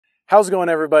How's it going,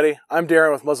 everybody? I'm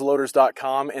Darren with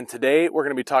muzzleloaders.com, and today we're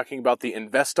going to be talking about the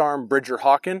Investarm Bridger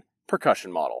Hawken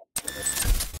percussion model.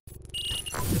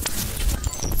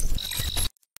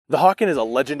 The Hawken is a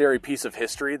legendary piece of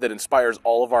history that inspires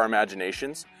all of our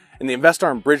imaginations, and the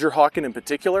Investarm Bridger Hawken in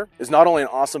particular is not only an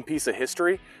awesome piece of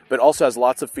history, but also has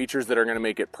lots of features that are going to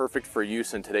make it perfect for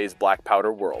use in today's black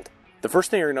powder world. The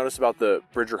first thing you're going to notice about the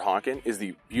Bridger Hawken is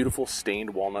the beautiful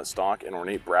stained walnut stock and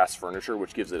ornate brass furniture,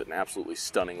 which gives it an absolutely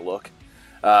stunning look.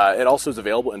 It also is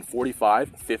available in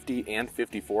 45, 50, and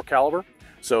 54 caliber.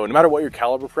 So no matter what your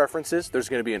caliber preference is, there's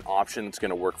going to be an option that's going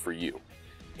to work for you.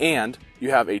 And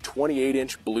you have a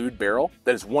 28-inch blued barrel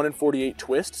that is 1 in 48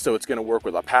 twist, so it's going to work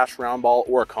with a patch round ball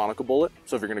or a conical bullet.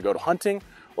 So if you're going to go to hunting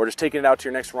or just taking it out to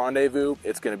your next rendezvous,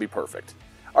 it's going to be perfect.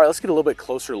 All right, let's get a little bit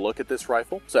closer look at this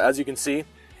rifle. So as you can see,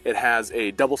 it has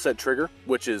a double set trigger,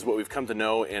 which is what we've come to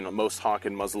know in most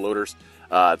Hawken muzzleloaders.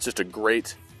 It's just a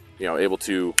great, able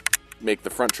to make the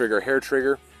front trigger a hair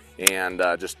trigger, and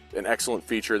just an excellent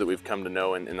feature that we've come to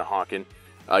know in the Hawken.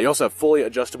 You also have fully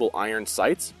adjustable iron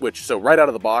sights, so right out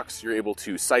of the box, you're able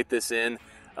to sight this in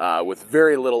with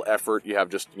very little effort. You have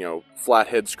just,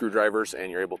 flathead screwdrivers,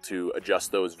 and you're able to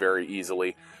adjust those very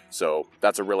easily. So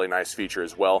that's a really nice feature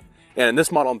as well. And in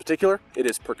this model in particular, it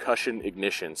is percussion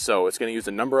ignition. So it's going to use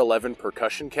a number 11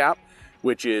 percussion cap,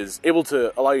 which is able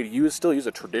to allow you to still use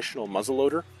a traditional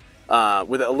muzzleloader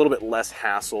with a little bit less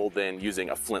hassle than using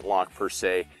a flintlock per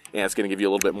se, and it's going to give you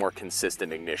a little bit more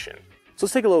consistent ignition. So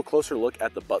let's take a little closer look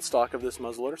at the buttstock of this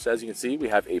muzzleloader. So as you can see, we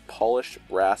have a polished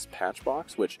brass patch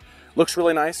box, which looks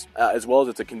really nice, as well as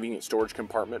it's a convenient storage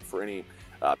compartment for any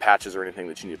patches or anything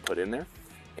that you need to put in there.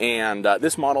 And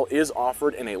this model is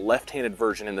offered in a left-handed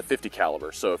version in the 50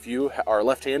 caliber. So if you are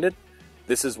left-handed,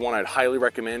 this is one I'd highly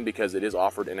recommend because it is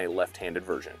offered in a left-handed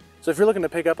version. So if you're looking to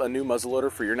pick up a new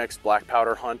muzzleloader for your next black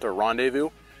powder hunt or rendezvous,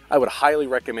 I would highly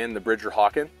recommend the Bridger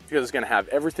Hawken because it's going to have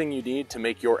everything you need to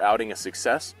make your outing a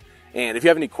success. And if you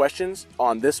have any questions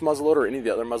on this muzzleloader or any of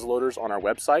the other muzzleloaders on our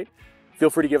website, feel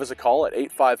free to give us a call at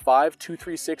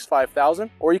 855-236-5000,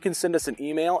 or you can send us an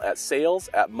email at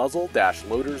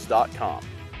sales@muzzle-loaders.com.